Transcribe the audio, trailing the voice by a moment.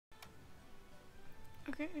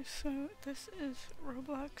Okay, so this is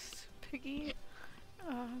Roblox Piggy.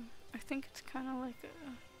 I think it's kind of like a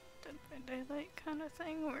Dead by Daylight kind of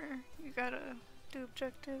thing where you gotta do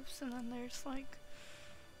objectives and then there's like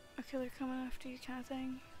a killer coming after you kind of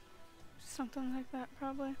thing. Something like that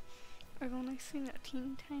probably. I've only seen a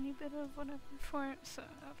teeny tiny bit of whatever for it, so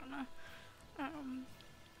I don't know.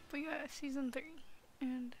 But yeah, season 3,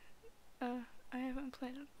 and I haven't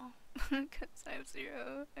played it all because I have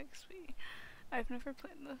 0 XP. I've never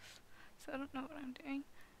played this, so I don't know what I'm doing.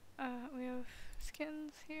 We have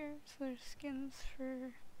skins here, so there's skins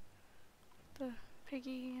for the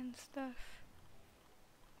piggy and stuff.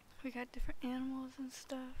 We got different animals and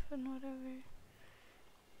stuff and whatever.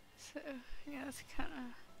 So yeah, it's kind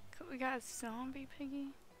of cool. We got a zombie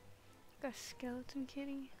piggy, got a skeleton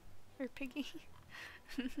kitty, or piggy.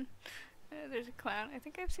 There's a clown. I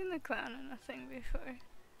think I've seen the clown in a thing before,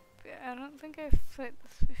 but yeah, I don't think I've played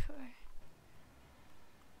this before.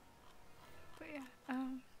 But yeah,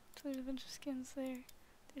 so there's a bunch of skins there.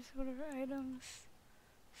 There's whatever items,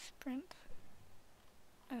 sprint,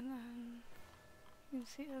 and then you can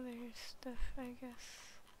see other stuff, I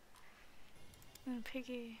guess. And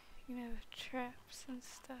piggy, you know, traps and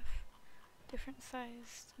stuff, different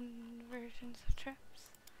sized and versions of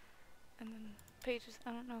traps. And then pages,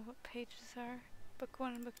 I don't know what pages are. Book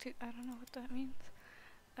 1 and book 2, I don't know what that means.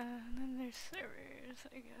 And then there's servers,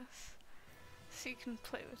 I guess. So you can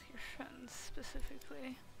play with your friends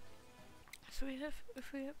specifically. So we have,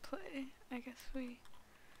 if we hit play, I guess we...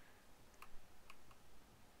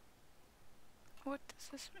 What does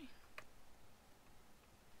this mean?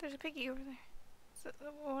 There's a piggy over there. So,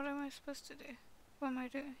 what am I supposed to do? What am I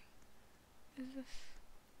doing? Is this...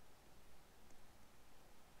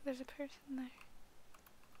 There's a person there.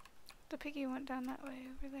 The piggy went down that way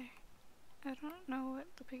over there. I don't know what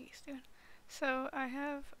the piggy's doing. So I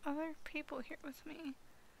have other people here with me.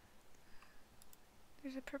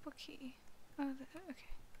 There's a purple key. Oh, okay.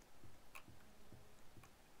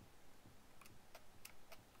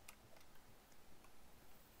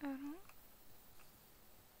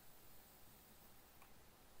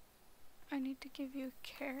 I need to give you a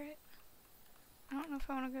carrot. I don't know if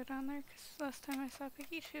I want to go down there because last time I saw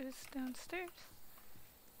Piggy, she was downstairs.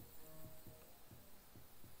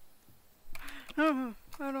 I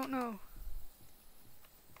don't know.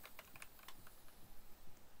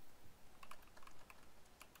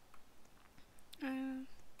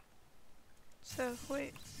 So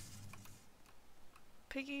wait.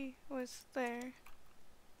 Piggy was there,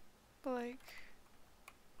 but like,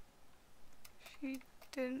 she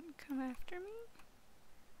didn't come after me?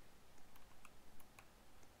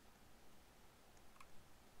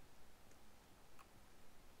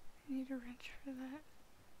 I need a wrench for that.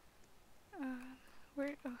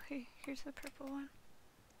 Where? Oh, hey, here's the purple one.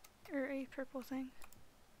 Or a purple thing.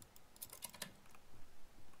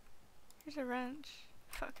 Here's a wrench.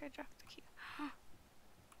 Fuck, I dropped the key.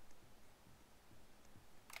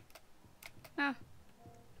 No.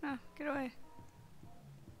 No, get away.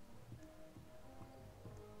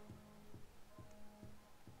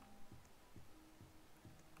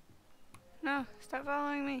 No, stop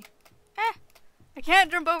following me. Ah! I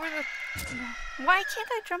can't jump over the... Why can't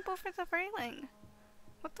I jump over the railing?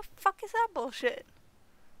 What the fuck is that bullshit?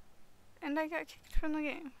 And I got kicked from the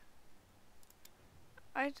game.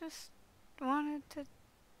 I just wanted to...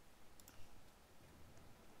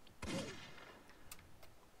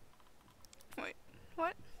 Wait,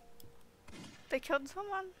 what? They killed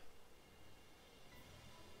someone?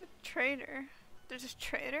 A traitor? There's a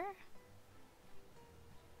traitor?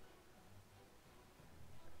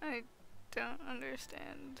 I don't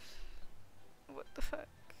understand. What the fuck?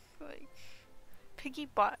 Like, Piggy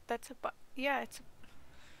bot, that's a bot. Yeah, it's a...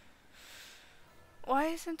 Why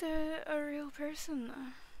isn't it a real person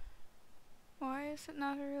though? Why is it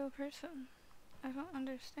not a real person? I don't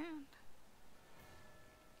understand.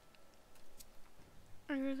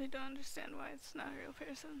 I really don't understand why it's not a real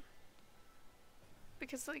person.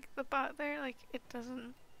 Because like, the bot there, like, it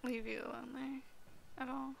doesn't leave you alone there at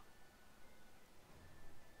all.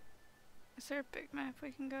 Is there a big map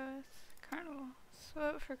we can go with? Carnival. So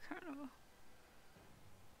vote for Carnival.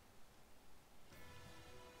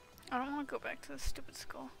 I don't want to go back to the stupid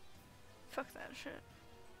school. Fuck that shit.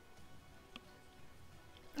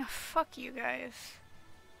 Oh, fuck you guys.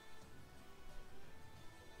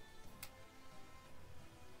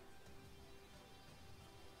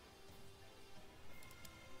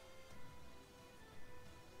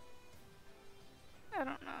 I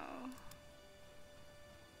don't know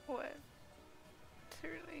what to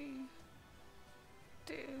really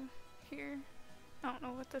do here. I don't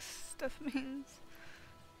know what this stuff means.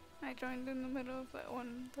 I joined in the middle of that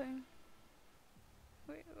one thing.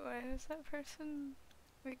 Wait, why is that person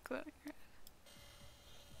glowing red?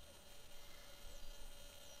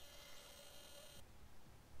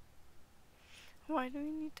 Why do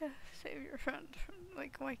we need to save your friend from,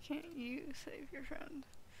 like, why can't you save your friend?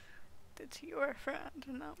 It's your friend,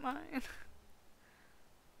 not mine.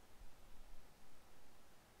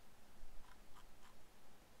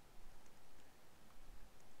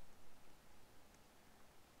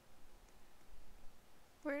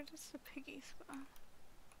 Where does the piggy spawn?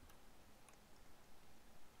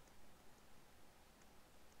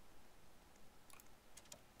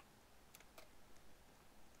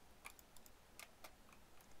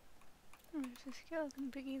 There's a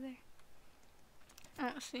skeleton piggy there. I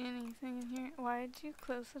don't see anything in here. Why did you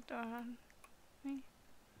close the door on me?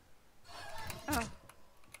 Oh.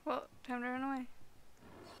 Well, time to run away.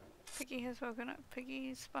 Piggy has woken up.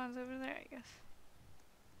 Piggy spawns over there, I guess.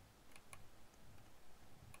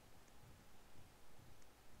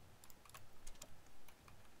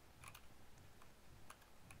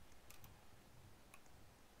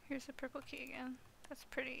 Here's the purple key again. That's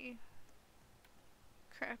pretty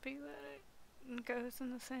crappy that it goes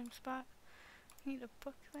in the same spot. Need a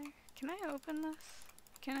book there. Can I open this?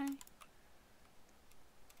 Can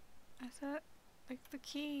I thought, like, the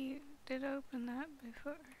key did open that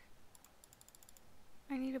before.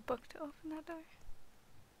 I need a book to open that door.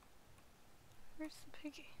 Where's the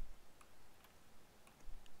piggy?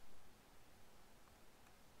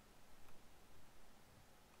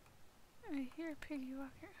 I hear a piggy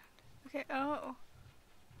walking around. Okay, oh.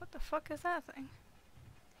 What the fuck is that thing?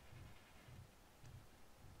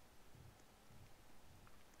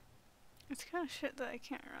 It's kind of shit that I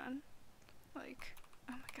can't run. Like,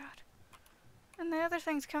 oh my god. And the other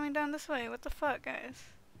thing's coming down this way. What the fuck, guys?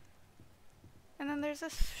 And then there's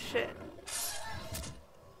this shit.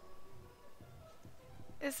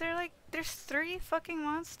 Is there like, there's 3 fucking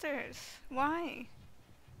monsters. Why?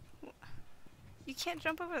 You can't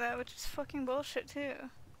jump over that, which is fucking bullshit too.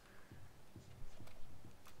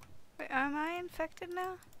 Wait, am I infected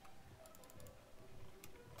now?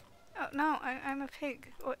 Oh no, I'm a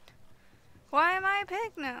pig. What? Why am I a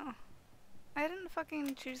pig now? I didn't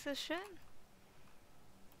fucking choose this shit.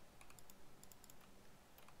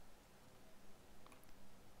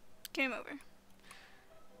 Game over.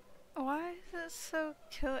 Why is it so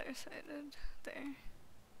killer-sided there?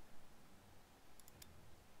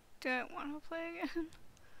 Do I want to play again?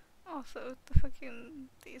 Also, the fucking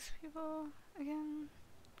these people again.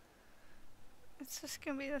 It's just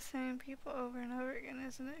gonna be the same people over and over again,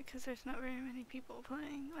 isn't it? Because there's not very many people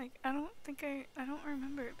playing. Like, I don't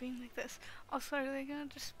remember it being like this. Also, are they gonna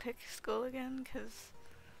just pick school again? Because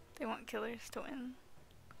they want killers to win.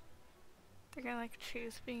 They're gonna like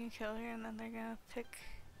choose being a killer and then they're gonna pick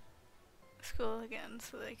school again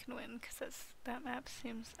so they can win. Because that map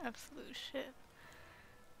seems absolute shit.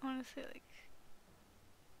 Honestly, like,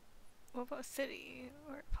 what about city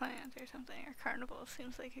or plant or something, or carnival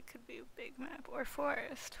seems like it could be a big map, or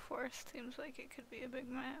forest. Forest seems like it could be a big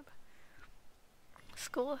map.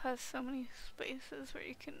 School has so many spaces where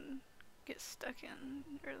you can get stuck in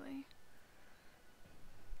early.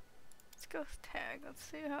 Let's go with tag. Let's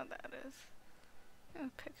see how that is. I'm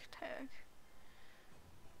gonna pick tag.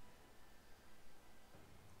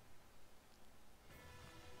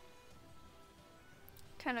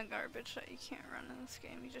 Kind of garbage that you can't run in this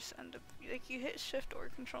game. You just end up, like, you hit shift or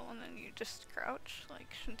control and then you just crouch.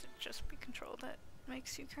 Like, shouldn't it just be control that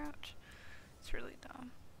makes you crouch? It's really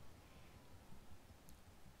dumb.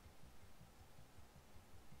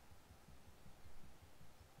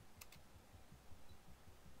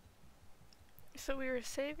 So we were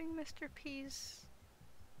saving Mr. P's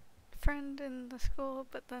friend in the school,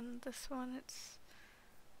 but then this one, it's,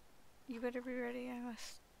 you better be ready, I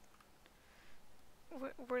must.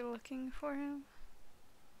 We're looking for him.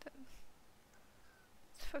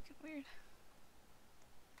 It's fucking weird.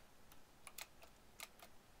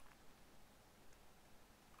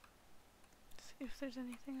 See if there's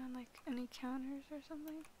anything on, like, any counters or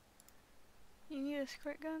something. You need a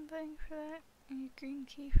squirt gun thing for that. You need green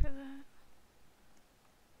key for that.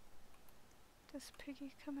 Does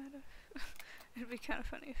Piggy come out of... It'd be kind of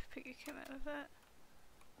funny if Piggy came out of that.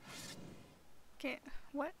 Okay,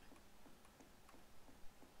 what?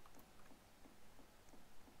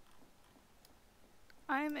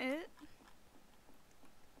 I'm it?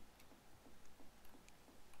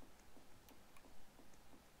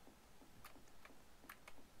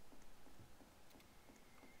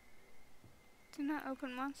 Do not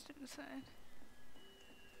open monster inside.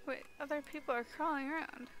 Wait, other people are crawling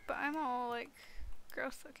around, but I'm all, like,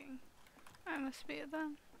 gross looking. I must be it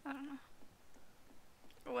then. I don't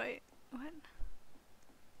know. Wait, what?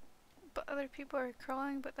 But other people are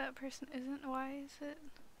crawling, but that person isn't. Why is it?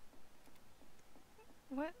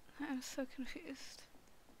 What? I'm so confused.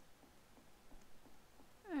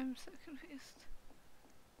 I'm so confused.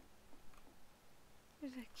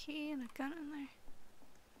 There's a key and a gun in there.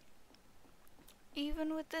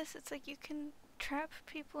 Even with this, it's like you can trap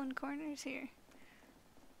people in corners here.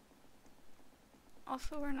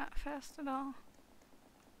 Also, we're not fast at all.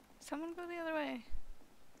 Someone go the other way.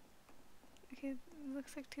 Okay, it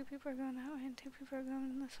looks like 2 people are going that way and 2 people are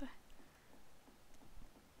going this way.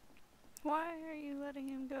 Why are you letting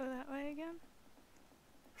him go that way again?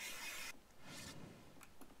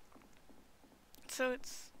 So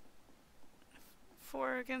it's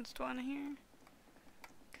 4 against 1 here.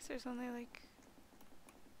 Because there's only like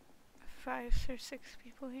 5 or 6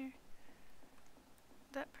 people here.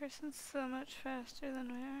 That person's so much faster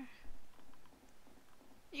than we are.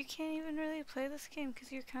 You can't even really play this game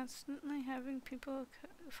because you're constantly having people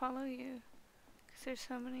follow you. Because there's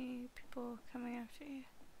so many people coming after you.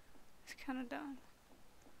 It's kind of dumb.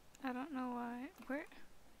 I don't know why. Where?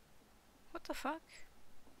 What the fuck?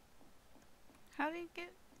 How do you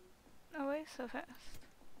get away so fast?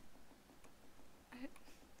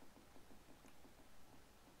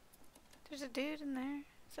 There's a dude in there.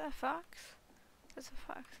 Is that a fox? That's a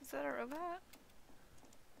fox. Is that a robot?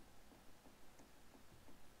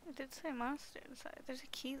 It did say monster inside. There's a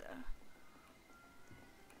key though.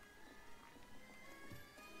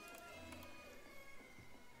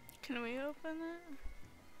 Can we open it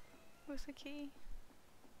with a key?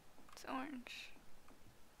 It's orange.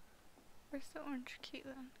 Where's the orange key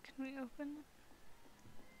then? Can we open it?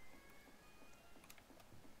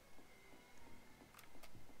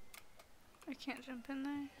 I can't jump in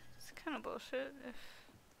there. It's kind of bullshit if...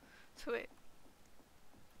 So wait.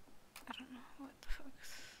 I don't know what the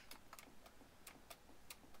fuck's...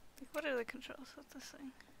 Like, what are the controls with this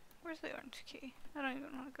thing? Where's the orange key? I don't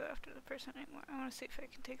even want to go after the person anymore. I want to see if I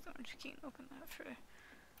can take the orange key and open that for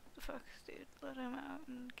the fuck, dude. Let him out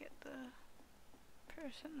and get the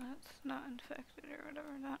person that's not infected or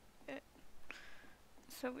whatever. Not it.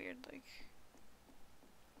 It's so weird, like...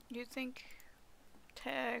 You'd think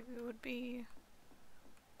tag would be...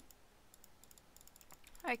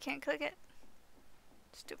 I can't click it.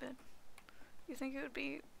 Stupid. You think it would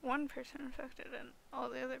be 1 person infected and all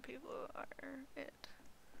the other people are it.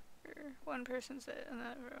 Or 1 person's it and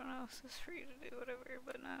then everyone else is free to do whatever,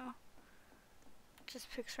 but no. It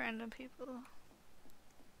just picks random people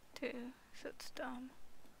too, so it's dumb.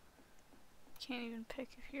 You can't even pick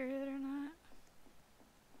if you're it or not.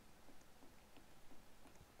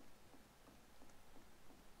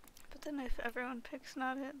 But then if everyone picks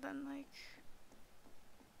not it, then like...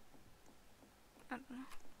 I don't know.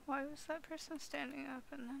 Why was that person standing up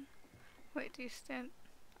and then... Wait, do you stand...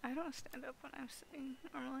 I don't stand up when I'm sitting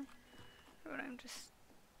normally. Or when I'm just...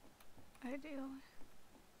 Ideally.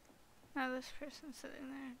 Now this person's sitting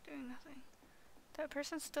there doing nothing. That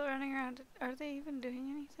person's still running around. Are they even doing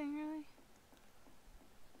anything really?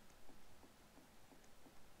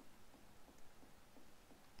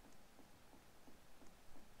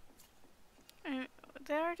 I mean,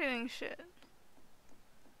 they are doing shit.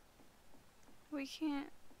 We can't...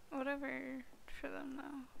 Whatever for them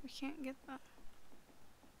though. We can't get them.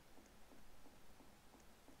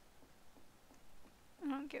 I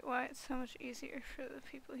don't get why it's so much easier for the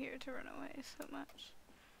people here to run away so much.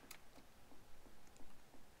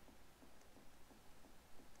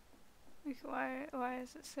 Like why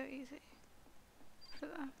is it so easy for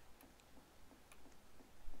them?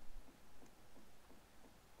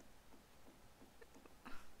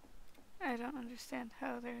 I don't understand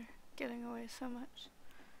how they're getting away so much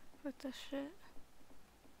with this shit.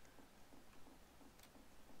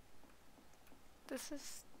 This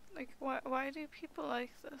is like, why do people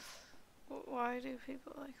like this? Why do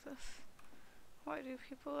people like this? Why do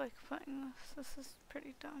people like playing this? This is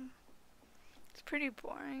pretty dumb. It's pretty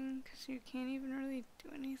boring because you can't even really do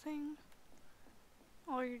anything.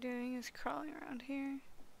 All you're doing is crawling around here.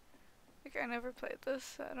 Like, I never played this,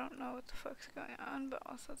 so I don't know what the fuck's going on, but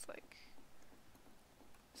also it's like...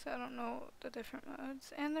 So I don't know the different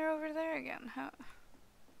modes. And they're over there again, how...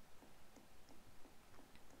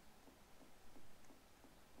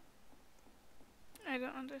 I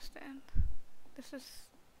don't understand. This is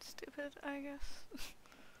stupid, I guess.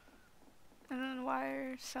 And then why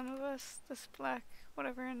are some of us this black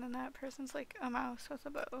whatever and then that person's like a mouse with a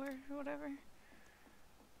bow or whatever?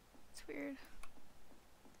 It's weird.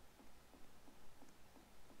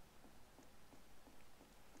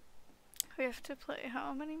 We have to play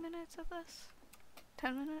how many minutes of this?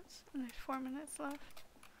 10 minutes? And there's 4 minutes left.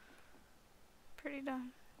 Pretty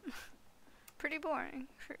dumb. Pretty boring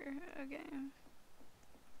for a game.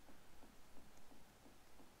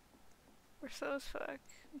 We're slow as fuck.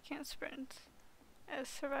 We can't sprint as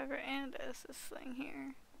Survivor and as this thing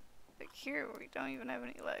here. Like here we don't even have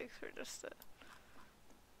any legs, we're just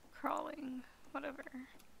crawling, whatever.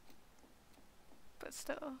 But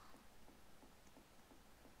still.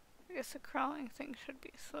 I guess the crawling thing should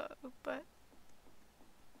be slow, but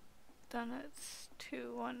then it's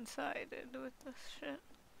too one-sided with this shit.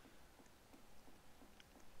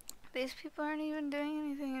 These people aren't even doing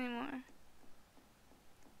anything anymore.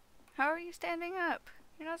 How are you standing up?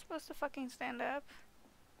 You're not supposed to fucking stand up.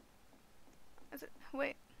 Is it?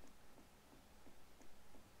 Wait.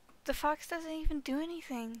 The fox doesn't even do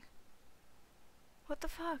anything. What the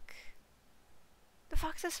fuck? The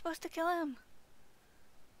fox is supposed to kill him.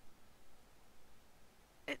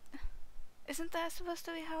 Isn't that supposed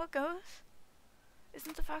to be how it goes?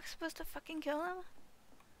 Isn't the fox supposed to fucking kill him?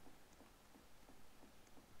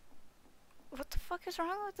 What the fuck is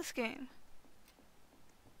wrong with this game?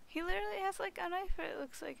 He literally has like a knife, it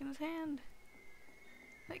looks like, in his hand.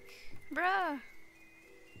 Like, bruh.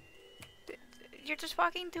 You're just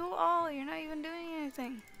walking through a wall, you're not even doing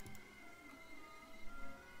anything.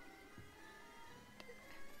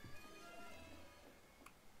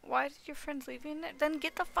 Why did your friends leave you in there? Then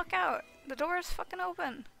get the fuck out. The door is fucking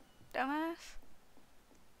open, dumbass.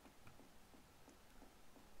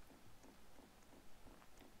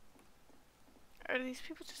 Are these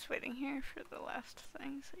people just waiting here for the last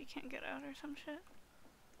thing so you can't get out or some shit?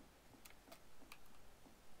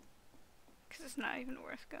 Cause it's not even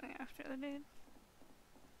worth going after the dude.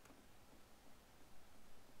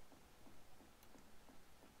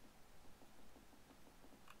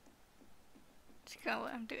 Just gonna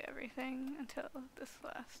let him do everything until this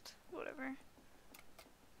last whatever.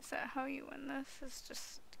 Is that how you win this? Is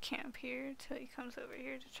just camp here till he comes over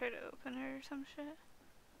here to try to open it or some shit?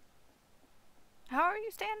 How are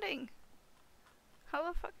you standing? How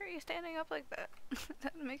the fuck are you standing up like that?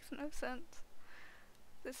 That makes no sense.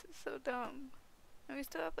 This is so dumb. And we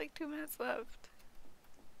still have like 2 minutes left.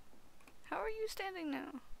 How are you standing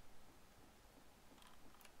now?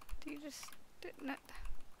 Do you just... not?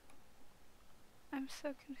 I'm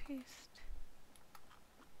so confused.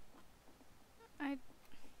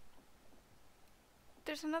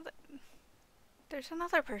 There's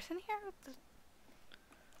another person here?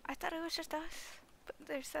 I thought it was just us. But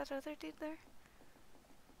there's that other dude there.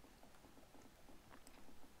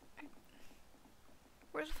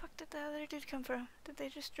 Where the fuck did the other dude come from? Did they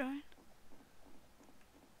just join?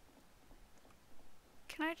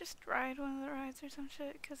 Can I just ride one of the rides or some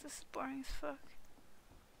shit? Cause this is boring as fuck.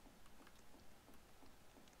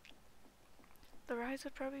 The rides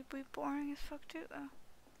would probably be boring as fuck too though.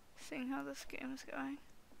 Seeing how this game is going.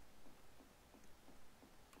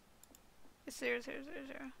 It's 0, 0, 0,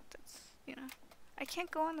 0. That's, you know. I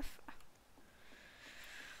can't go on the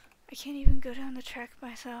I can't even go down the track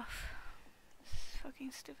myself. This is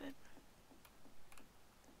fucking stupid.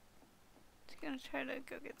 Just gonna try to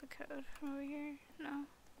go get the code from over here. No.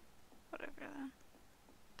 Whatever then.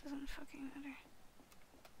 Doesn't fucking matter.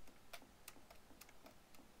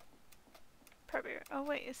 Probably. Oh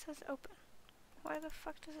wait, it says open. Why the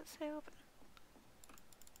fuck does it say open?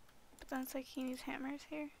 But then it's like he needs hammers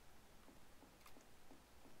here.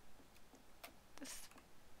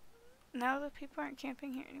 Now the people aren't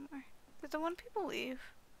camping here anymore. Did the one people leave?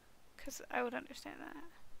 Cause I would understand that.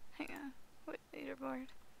 Hang on. Wait, leaderboard.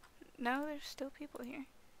 No, there's still people here.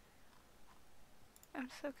 I'm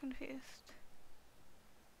so confused.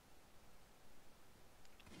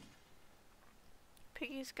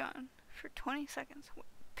 Piggy's gone for 20 seconds. What?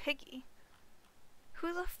 Piggy?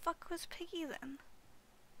 Who the fuck was Piggy then?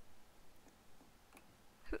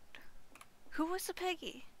 Who was the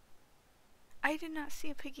Piggy? I did not see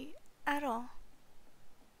a Piggy at all.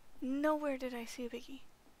 Nowhere did I see a Piggy.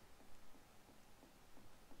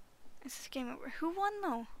 Is this game over? Who won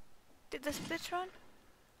though? Did this bitch run?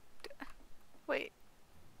 Wait.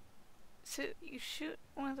 So you shoot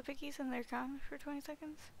one of the Piggies and they're gone for 20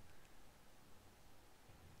 seconds?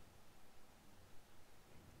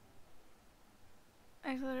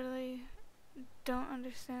 I literally don't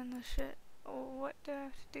understand this shit. What do I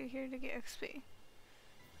have to do here to get XP?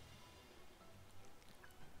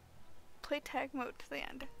 Play tag mode to the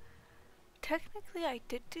end. Technically I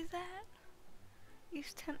did do that.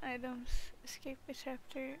 Use 10 items. Escape a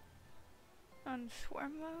chapter on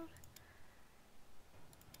swarm mode.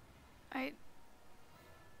 I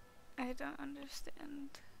don't understand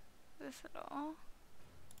this at all.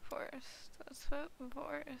 Forest. Let's vote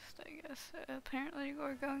forest, I guess. Apparently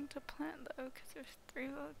we're going to plant though, because there's 3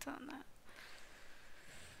 votes on that.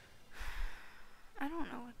 I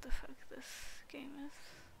don't know what the fuck this game is.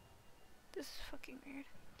 This is fucking weird.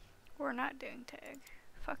 We're not doing tag.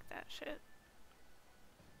 Fuck that shit.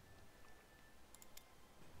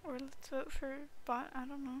 Or let's vote for bot. I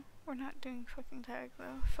don't know. We're not doing fucking tag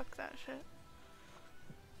though. Fuck that shit.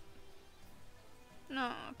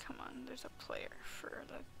 No, come on. There's a player for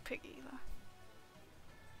the piggy though.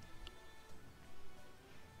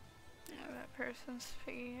 No, that person's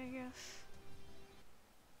piggy, I guess.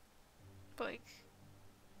 But like,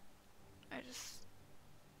 I just.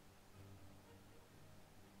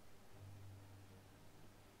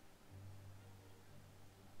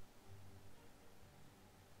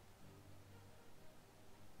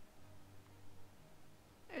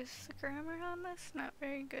 Is the grammar on this not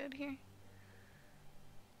very good here?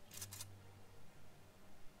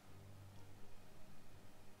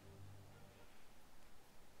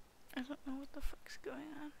 I don't know what the fuck's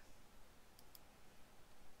going on.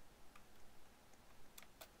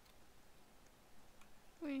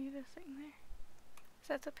 We need a thing there. Is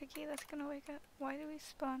that the piggy that's gonna wake up? Why do we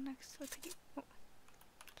spawn next to the piggy? Oh.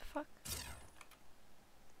 What the fuck?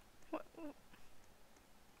 What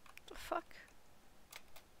the fuck?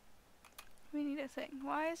 We need a thing.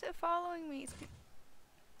 Why is it following me?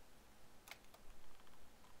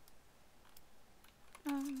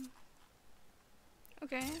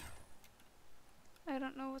 Okay. I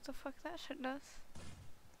don't know what the fuck that shit does.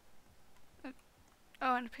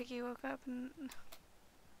 Oh, and Piggy woke up and...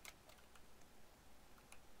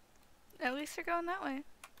 At least they're going that way.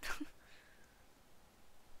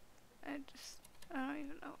 I don't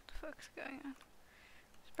even know what the fuck's going on.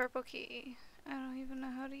 It's purple key. I don't even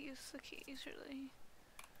know how to use the keys, really.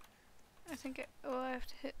 I think I have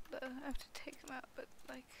to I have to take them out, but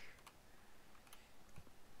like...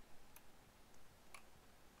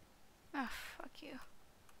 Ah, fuck you.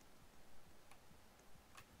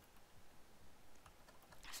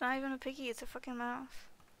 It's not even a piggy, it's a fucking mouse.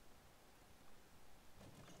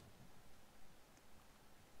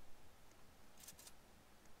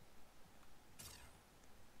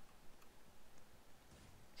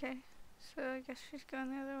 Okay, so I guess she's going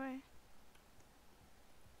the other way.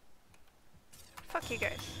 Fuck you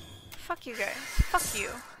guys. Fuck you guys. Fuck you.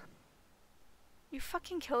 You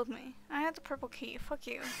fucking killed me. I had the purple key. Fuck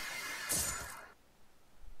you.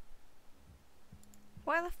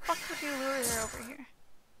 Why the fuck would you lure her over here?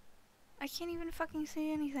 I can't even fucking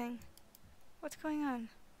see anything. What's going on?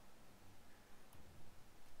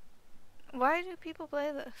 Why do people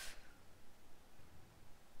play this?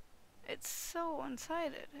 It's so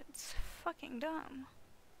one-sided. It's fucking dumb.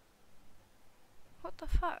 What the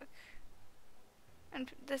fuck?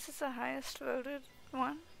 And this is the highest voted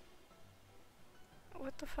one?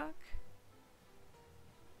 What the fuck?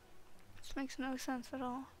 This makes no sense at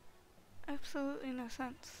all. Absolutely no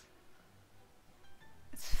sense.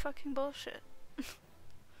 It's fucking bullshit.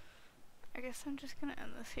 I guess I'm just gonna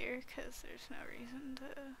end this here because there's no reason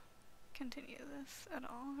to continue this at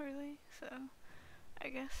all, really. So, I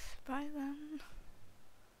guess bye then.